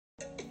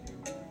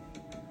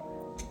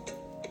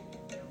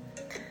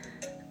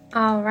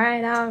All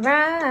right.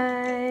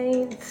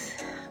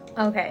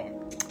 Okay,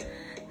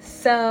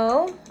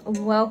 so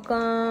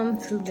welcome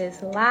to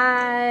this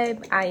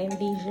live. I am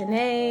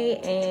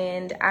Bijane,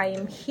 and I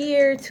am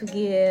here to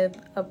give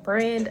a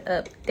brand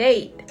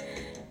update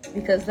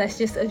because let's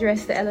just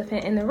address the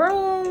elephant in the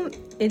room.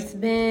 It's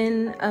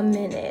been a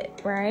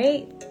minute,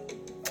 right?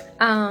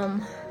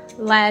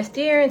 Last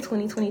year in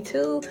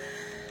 2022,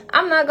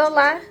 I'm not gonna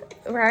lie,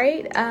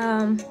 right?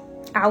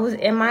 I was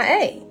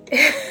MIA.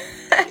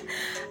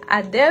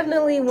 I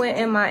definitely went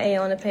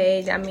MIA on the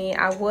page. I mean,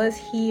 I was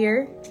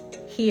here,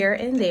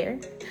 and there.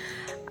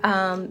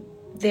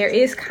 There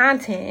is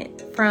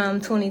content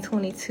from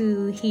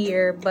 2022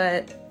 here,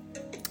 but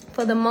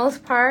for the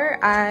most part,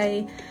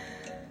 I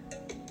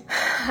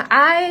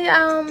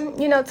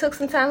took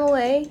some time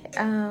away.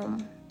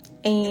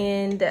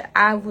 And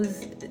I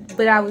was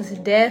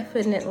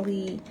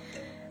definitely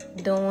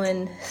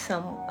doing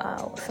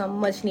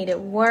some much needed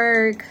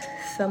work,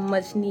 some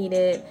much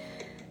needed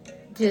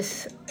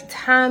just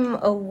time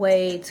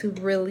away to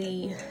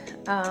really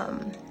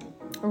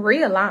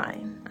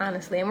realign,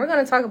 honestly. And we're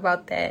going to talk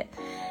about that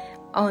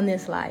on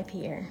this live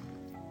here.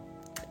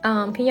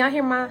 Can y'all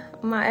hear my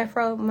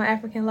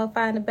African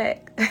lo-fi in the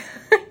back?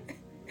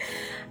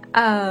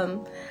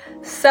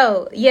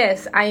 So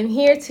yes, I am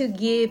here to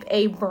give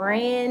a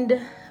brand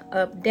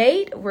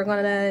update. We're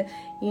gonna,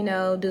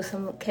 do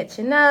some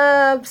catching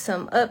up,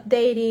 some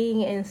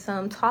updating, and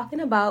some talking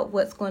about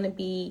what's going to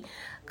be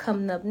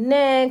coming up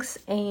next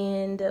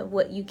and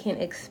what you can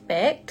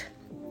expect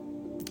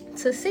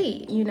to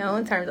see, in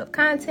terms of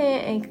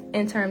content and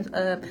in terms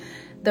of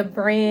the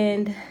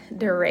brand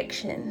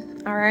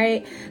direction. All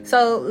right.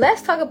 So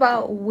let's talk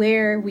about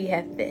where we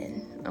have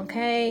been.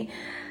 Okay.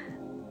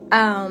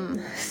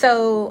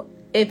 So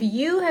if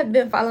you have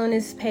been following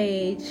this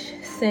page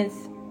since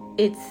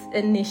its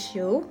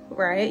initiation,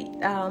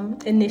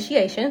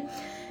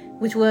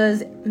 which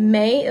was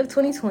May of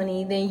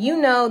 2020, then you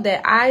know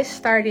that I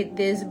started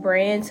this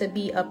brand to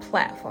be a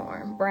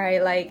platform, right?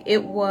 Like,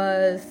 it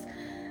was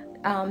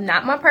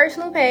not my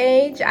personal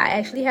page. I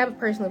actually have a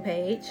personal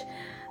page.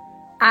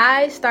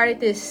 I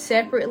started this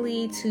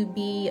separately to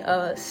be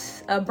a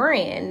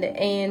brand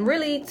and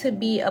really to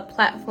be a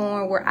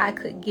platform where I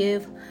could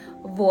give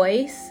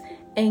voice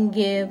and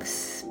give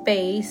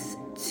space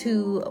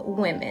to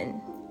women,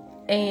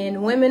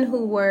 and women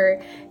who were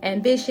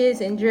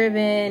ambitious and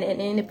driven and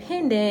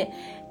independent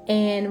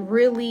and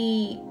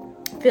really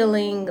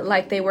feeling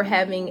like they were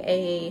having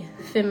a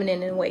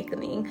feminine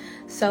awakening.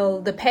 So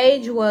the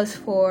page was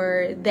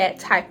for that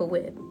type of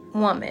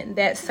woman,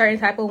 that certain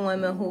type of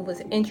woman who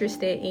was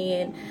interested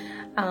in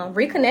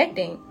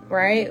reconnecting,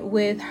 right,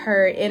 with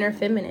her inner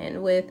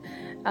feminine, with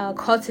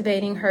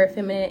cultivating her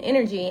feminine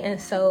energy.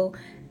 And so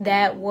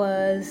that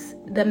was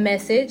the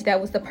message, that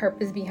was the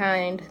purpose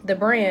behind the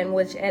brand,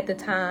 which at the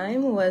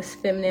time was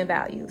feminine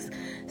values.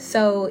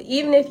 So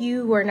even if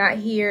you were not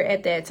here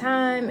at that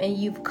time and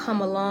you've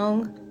come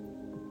along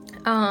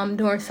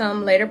during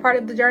some later part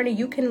of the journey,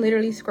 you can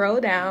literally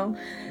scroll down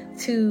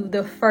to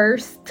the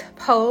first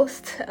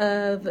post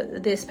of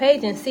this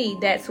page and see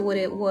that's what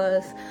it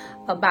was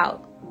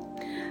about.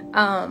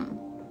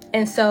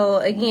 And so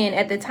again,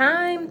 at the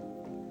time,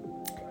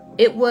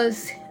 it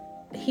was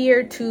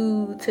here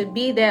to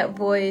be that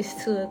voice,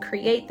 to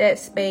create that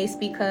space,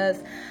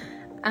 because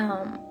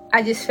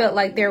I just felt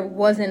like there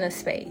wasn't a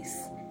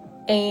space.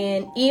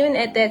 And even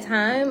at that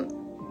time,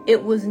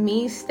 it was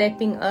me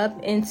stepping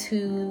up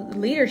into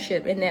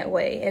leadership in that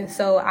way. And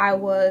so I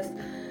was,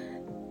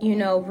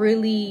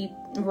 really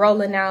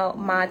rolling out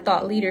my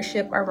thought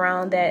leadership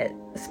around that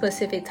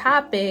specific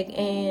topic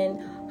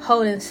and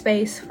holding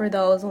space for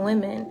those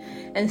women.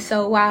 And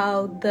so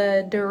while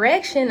the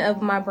direction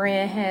of my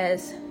brand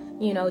has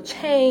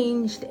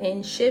changed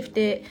and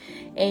shifted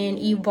and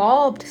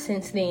evolved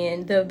since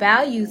then, the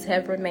values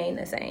have remained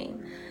the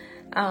same.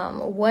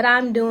 What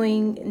I'm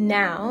doing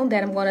now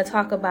that I'm going to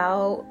talk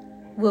about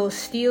will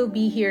still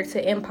be here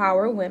to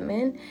empower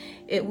women.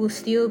 It will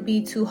still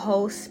be to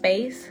hold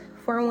space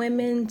for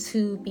women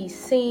to be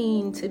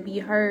seen, to be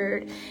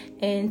heard,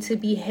 and to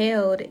be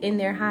held in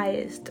their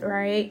highest,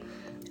 right?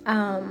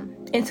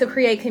 And to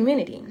create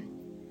community.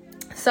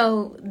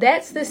 So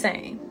that's the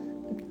same.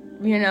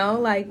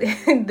 Like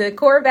the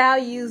core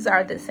values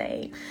are the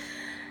same.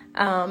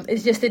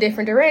 It's just a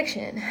different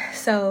direction.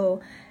 So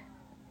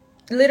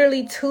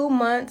literally 2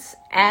 months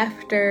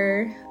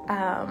after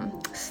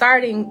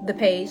starting the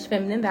page,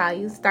 Feminine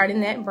Values,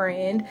 starting that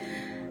brand,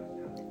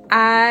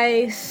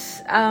 I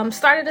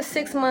started a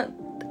 6-month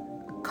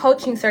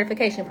coaching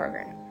certification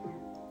program.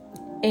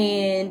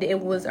 And it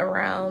was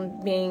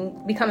around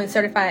becoming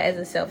certified as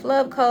a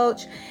self-love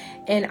coach.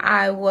 And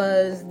I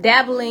was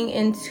dabbling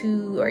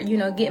into,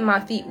 getting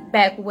my feet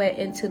back wet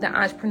into the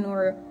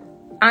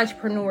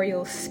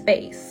entrepreneurial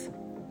space.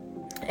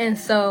 And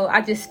so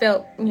I just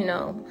felt,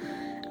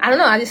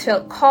 I just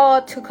felt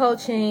called to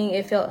coaching.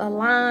 It felt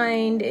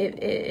aligned.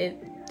 It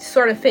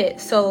sort of fit.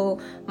 So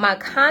my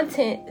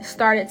content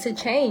started to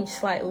change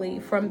slightly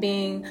from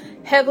being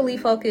heavily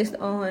focused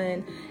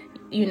on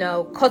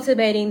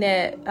cultivating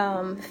that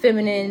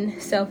feminine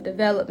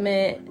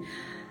self-development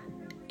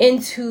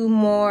into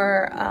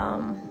more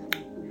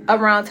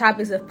around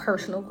topics of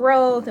personal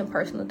growth and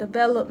personal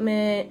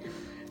development,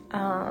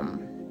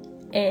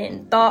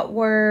 and thought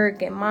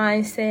work and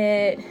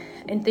mindset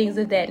and things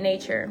of that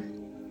nature.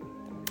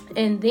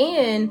 And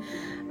then,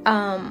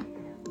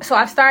 so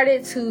I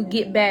started to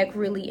get back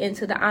really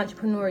into the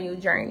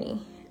entrepreneurial journey,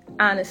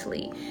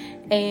 honestly.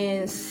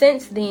 And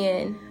since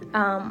then,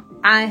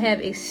 I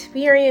have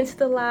experienced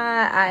a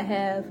lot.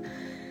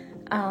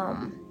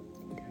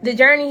 The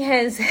journey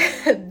has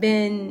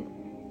been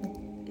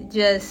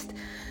just,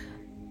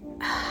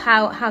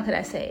 how could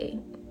I say,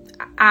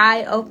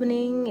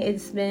 eye-opening.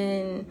 It's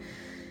been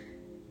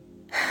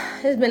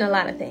a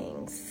lot of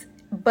things.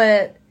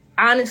 But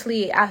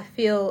honestly, I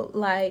feel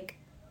like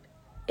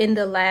in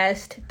the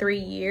last 3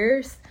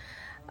 years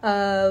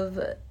of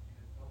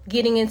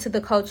getting into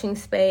the coaching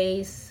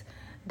space,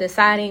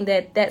 deciding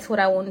that that's what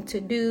I wanted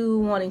to do,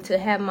 wanting to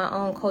have my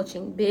own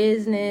coaching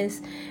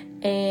business,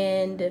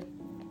 and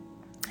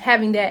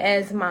having that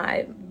as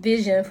my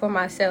vision for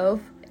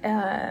myself,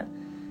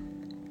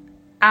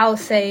 I'll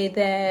say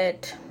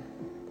that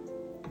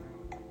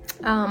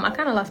I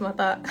kind of lost my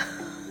thought.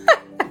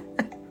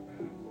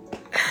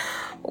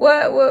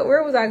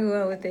 Where was I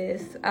going with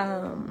this?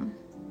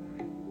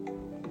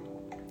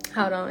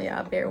 Hold on,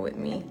 y'all, bear with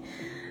me.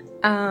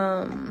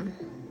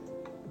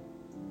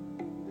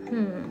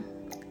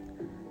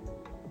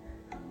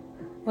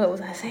 What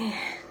was I saying?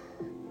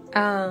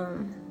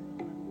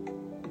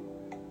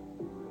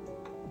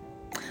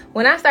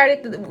 When I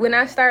started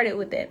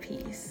with that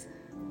piece,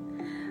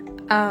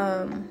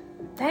 dang,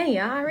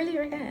 y'all, I really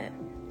forgot.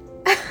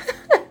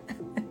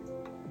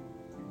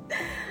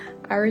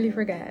 I really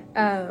forgot.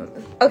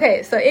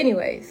 Okay, so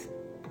anyways.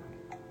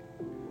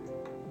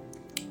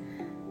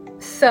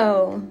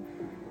 So,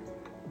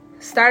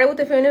 started with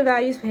the Feminine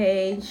Values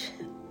page,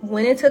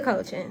 went into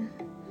coaching,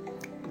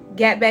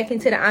 got back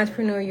into the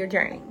entrepreneurial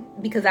journey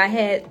because I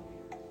had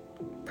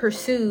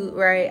pursued,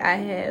 right? I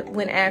had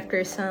went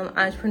after some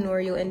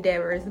entrepreneurial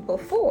endeavors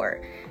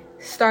before,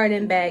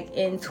 starting back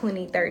in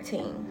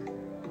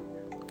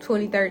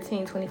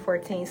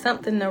 2014,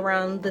 something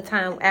around the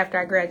time after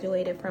I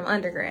graduated from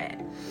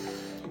undergrad.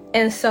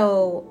 And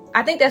so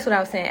I think that's what I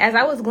was saying. As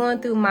I was going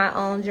through my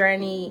own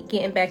journey,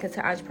 getting back into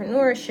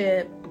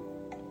entrepreneurship,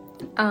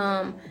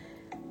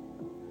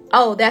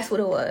 that's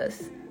what it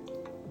was.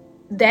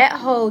 That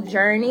whole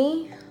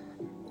journey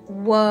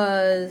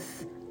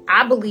was,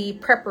 I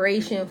believe,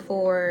 preparation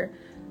for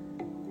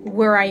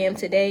where I am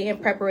today and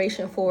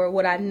preparation for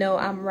what I know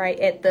I'm right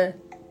at the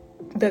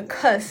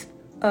cusp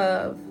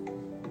of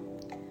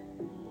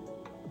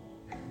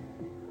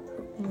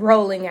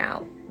rolling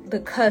out, the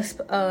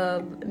cusp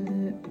of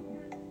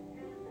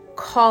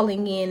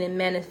calling in and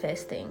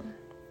manifesting.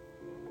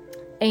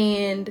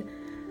 And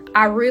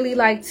I really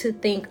like to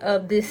think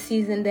of this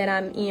season that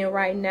I'm in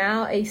right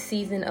now a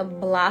season of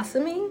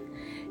blossoming,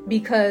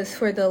 because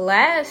for the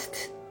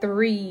last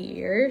 3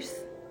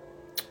 years,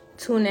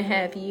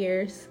 2.5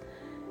 years,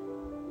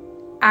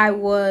 I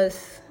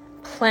was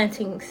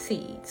planting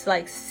seeds.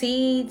 Like,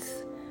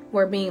 seeds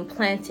were being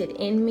planted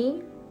in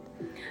me.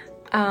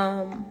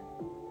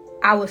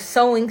 I was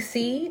sowing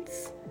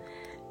seeds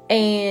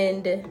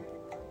and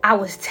I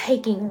was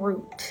taking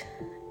root,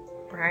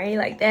 right?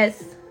 Like,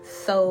 that's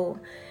so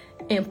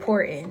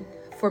important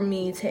for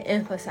me to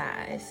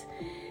emphasize,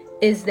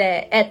 is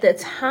that at the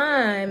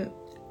time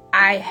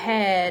I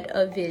had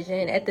a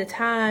vision. At the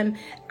time,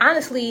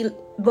 honestly,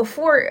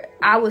 before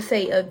I would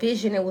say a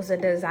vision, it was a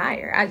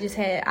desire. I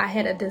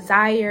had a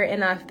desire,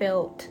 and I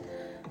felt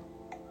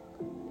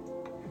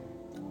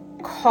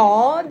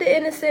called,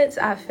 in a sense.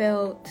 I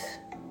felt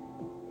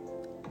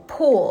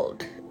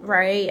pulled,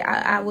 right?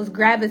 I was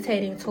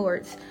gravitating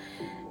towards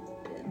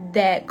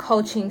that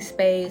coaching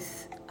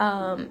space,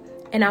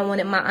 and I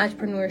wanted my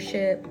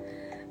entrepreneurship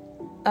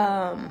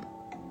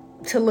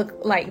to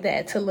look like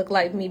that, to look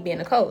like me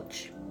being a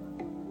coach.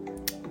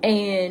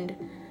 And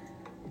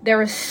there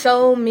were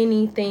so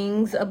many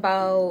things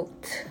about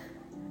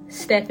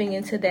stepping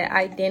into that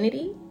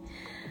identity,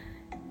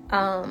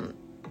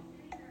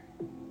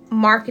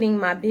 marketing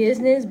my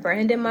business,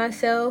 branding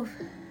myself,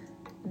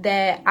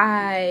 that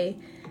I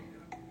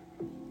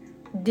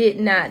did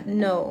not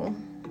know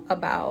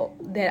about,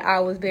 that I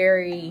was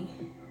very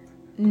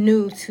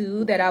new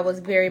to, that I was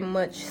very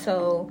much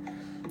so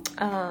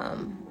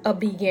a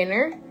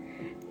beginner.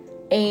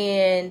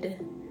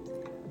 And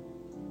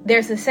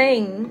there's a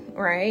saying,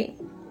 right,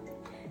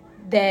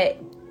 that,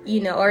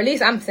 or at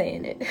least I'm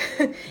saying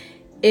it,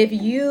 if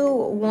you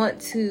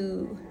want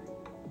to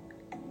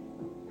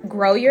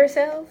grow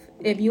yourself,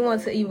 if you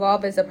want to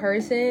evolve as a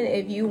person,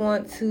 if you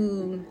want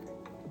to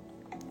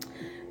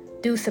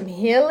do some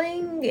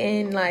healing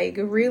and like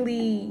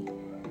really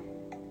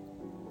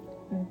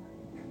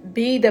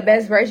be the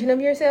best version of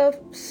yourself,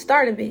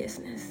 start a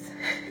business.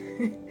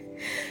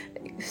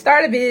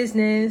 Start a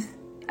business.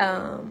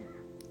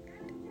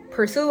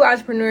 Pursue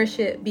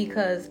entrepreneurship,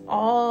 because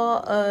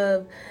all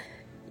of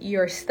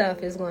your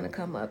stuff is going to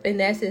come up. And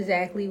that's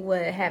exactly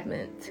what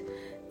happened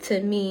to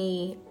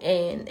me,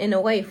 and in a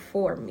way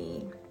for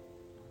me.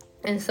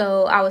 And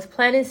so I was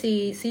planting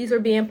seeds were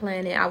being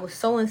planted. I was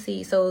sowing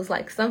seeds. So it was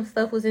like some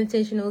stuff was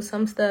intentional,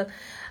 some stuff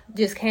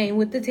just came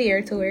with the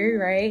territory,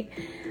 right?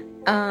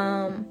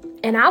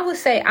 And I would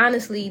say,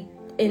 honestly,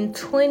 in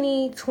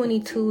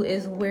 2022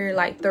 is where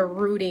like the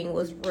rooting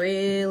was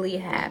really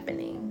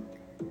happening.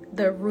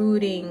 The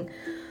rooting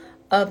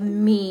of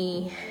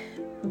me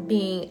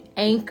being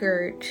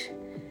anchored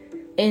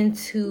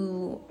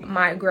into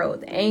my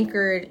growth,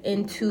 anchored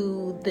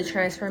into the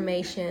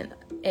transformation,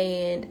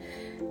 and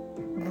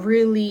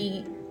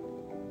really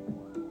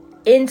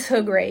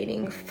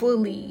integrating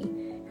fully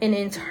and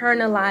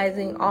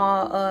internalizing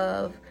all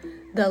of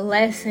the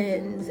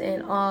lessons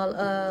and all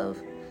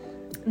of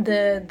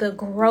the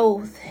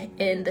growth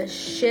and the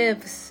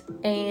shifts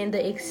and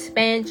the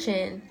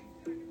expansion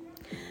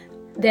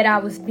that I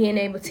was being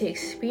able to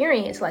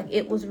experience. Like,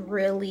 it was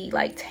really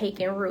like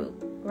taking root,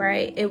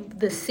 right?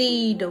 The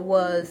seed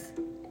was,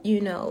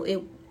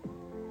 it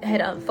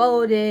had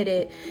unfolded,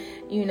 it,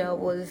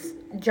 was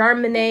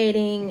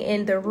germinating,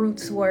 and the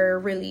roots were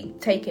really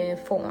taking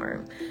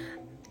form.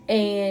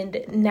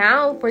 And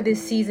now for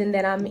this season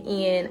that I'm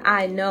in,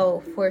 I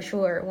know for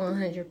sure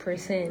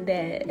 100%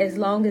 that as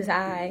long as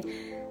I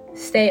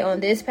stay on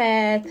this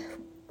path,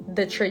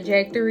 the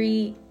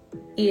trajectory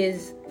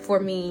is for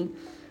me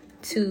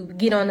to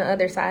get on the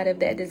other side of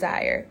that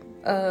desire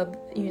of,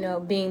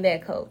 being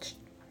that coach.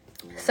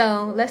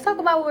 So let's talk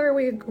about where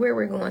we're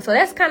going. So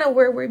that's kind of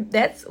where we've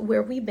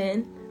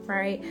been,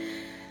 right?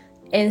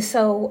 And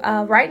so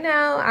right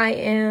now I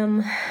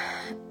am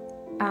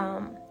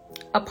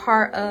a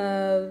part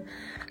of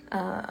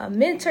a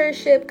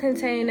mentorship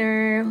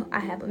container. I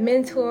have a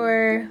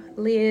mentor,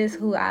 Liz,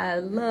 who I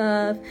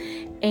love,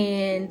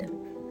 and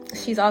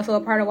she's also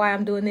a part of why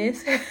I'm doing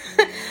this.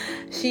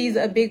 She's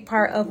a big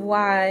part of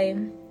why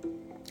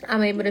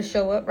I'm able to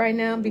show up right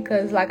now,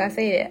 because like I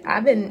said,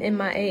 I've been in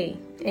my A,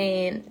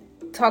 and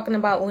talking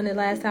about when the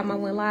last time I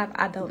went live,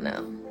 I don't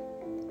know.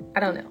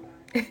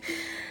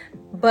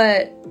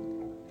 But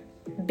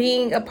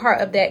being a part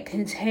of that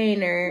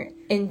container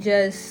in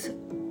just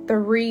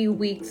 3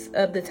 weeks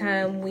of the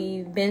time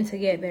we've been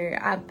together,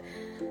 I've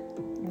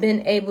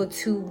been able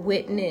to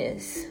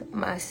witness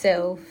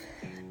myself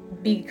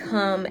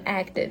become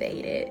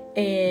activated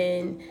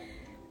and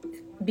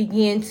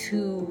begin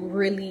to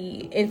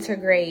really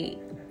integrate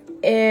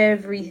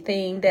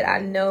everything that I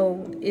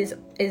know is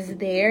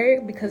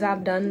there, because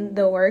I've done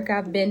the work,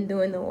 I've been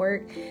doing the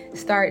work,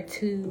 start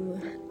to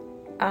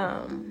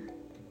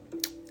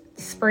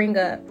spring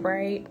up,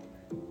 right?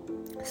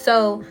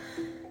 So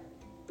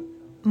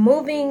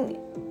moving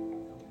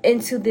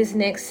into this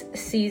next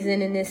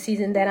season, and this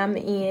season that I'm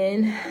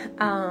in,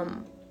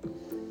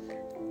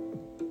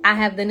 I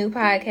have the new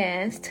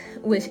podcast,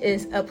 which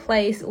is a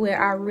place where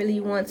I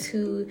really want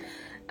to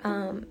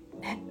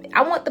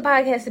I want the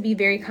podcast to be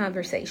very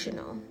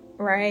conversational,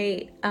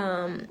 right?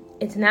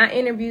 It's not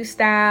interview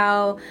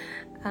style.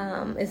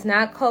 It's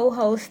not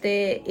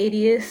co-hosted. It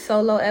is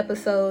solo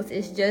episodes.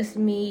 It's just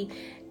me.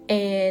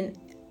 And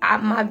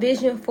my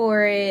vision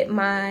for it,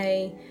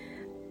 my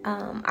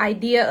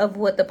idea of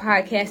what the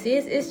podcast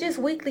is just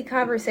weekly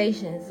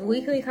conversations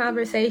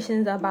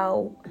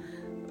about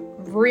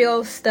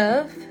real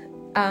stuff,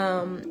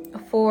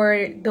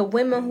 for the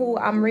women who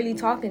I'm really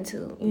talking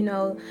to,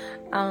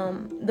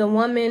 the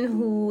woman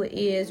who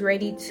is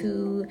ready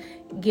to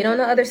get on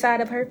the other side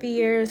of her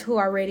fears, who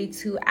are ready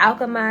to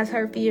alchemize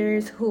her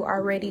fears, who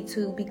are ready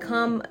to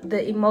become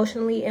the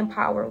emotionally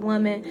empowered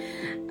woman,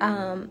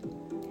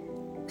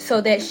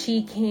 so that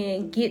she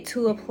can get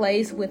to a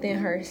place within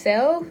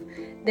herself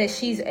that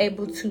she's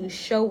able to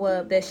show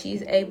up, that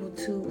she's able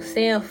to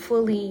stand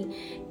fully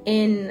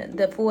in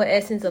the full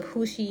essence of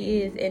who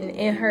she is and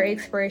in her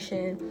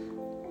expression,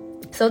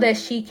 so that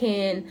she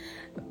can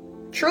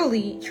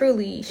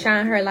truly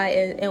shine her light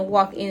and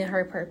walk in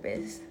her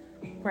purpose,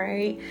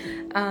 right?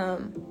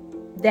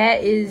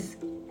 That is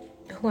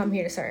who I'm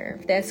here to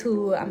serve. That's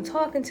who I'm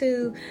talking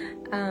to.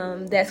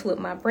 That's what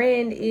my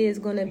brand is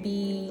going to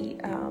be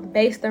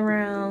based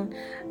around.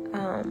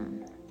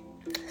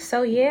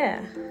 So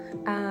yeah,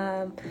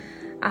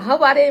 I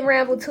hope I didn't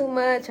ramble too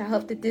much. I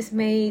hope that this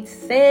made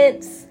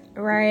sense,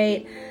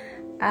 right?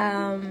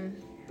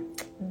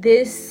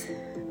 This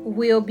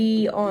will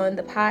be on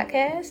the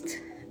podcast,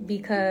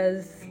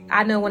 because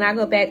I know when I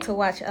go back to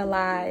watch a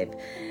live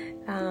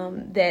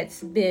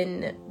that's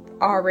been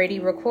already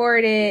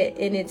recorded,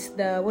 and it's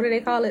the, what do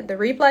they call it? The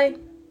replay.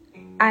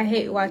 I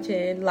hate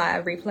watching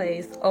live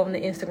replays on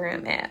the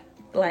Instagram app.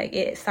 Like,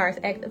 it starts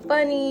acting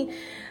funny,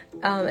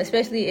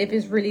 especially if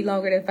it's really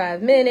longer than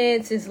 5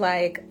 minutes. It's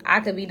like I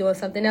could be doing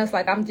something else.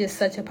 Like, I'm just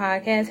such a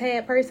podcast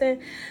head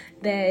person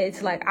that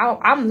it's like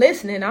I'm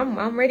listening.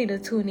 I'm ready to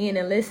tune in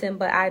and listen,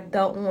 but I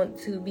don't want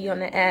to be on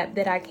the app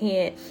that I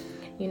can't,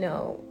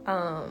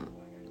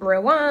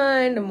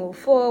 rewind or move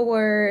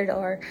forward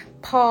or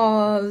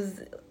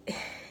pause.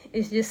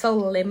 it's just so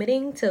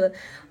limiting to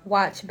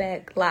watch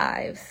back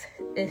lives,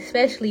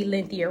 especially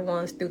lengthier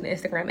ones through the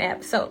Instagram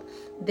app. So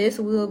this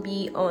will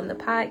be on the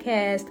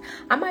podcast.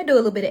 I might do a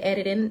little bit of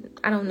editing,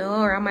 I don't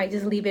know, or I might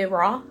just leave it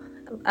raw.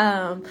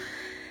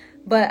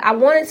 But I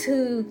wanted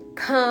to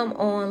come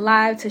on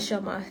live to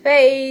show my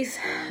face,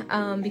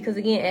 because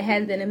again, it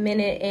has been a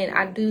minute, and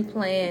I do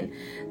plan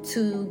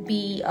to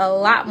be a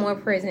lot more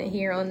present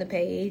here on the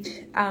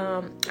page.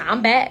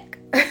 I'm back,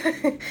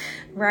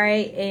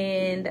 right?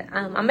 And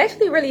I'm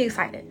actually really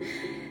excited.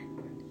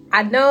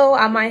 I know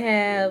I might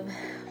have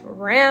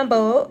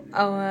rambled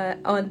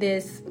on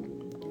this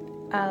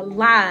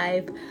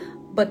live,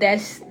 but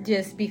that's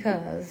just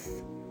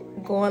because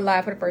going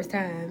live for the first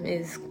time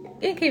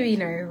it can be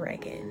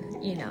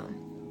nerve-wracking, you know.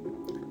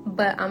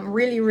 But I'm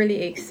really,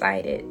 really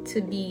excited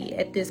to be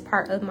at this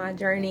part of my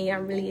journey.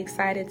 I'm really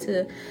excited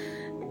to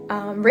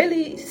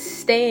really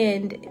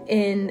stand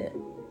in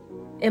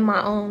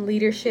my own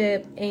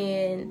leadership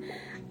and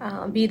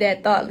be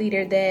that thought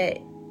leader that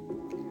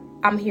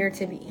I'm here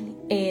to be,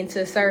 and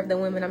to serve the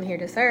women I'm here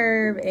to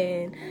serve,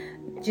 and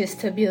just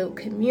to build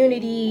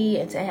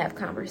community and to have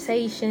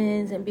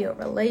conversations and build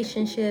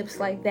relationships.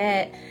 Like,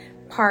 that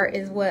part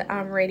is what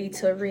I'm ready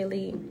to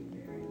really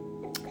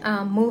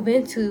move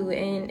into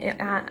and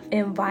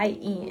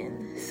invite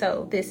in.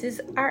 So this is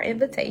our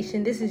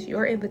invitation. This is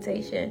your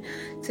invitation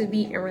to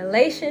be in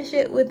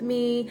relationship with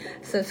me.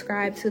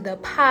 Subscribe to the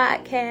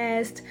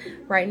podcast.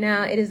 Right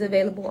now it is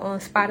available on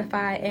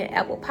Spotify and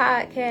Apple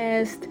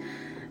Podcast.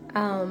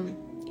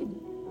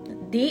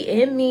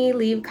 DM me,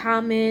 leave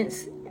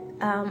comments.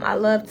 I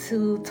love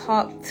to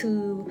talk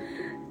to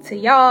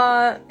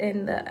y'all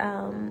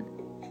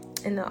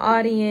in the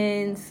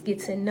audience, get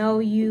to know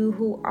you.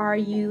 Who are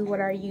you?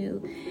 What are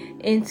you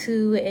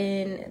into?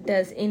 And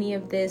does any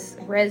of this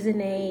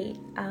resonate?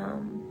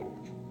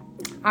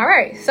 All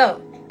right,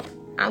 so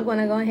I'm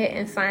gonna go ahead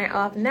and sign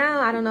off now.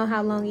 I don't know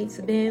how long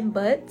it's been,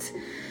 but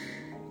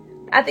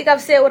I think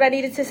I've said what I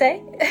needed to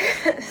say.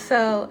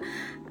 So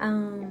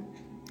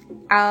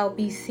I'll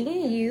be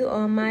seeing you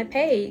on my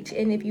page,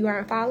 and if you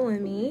aren't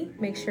following me,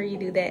 make sure you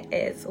do that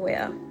as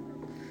well.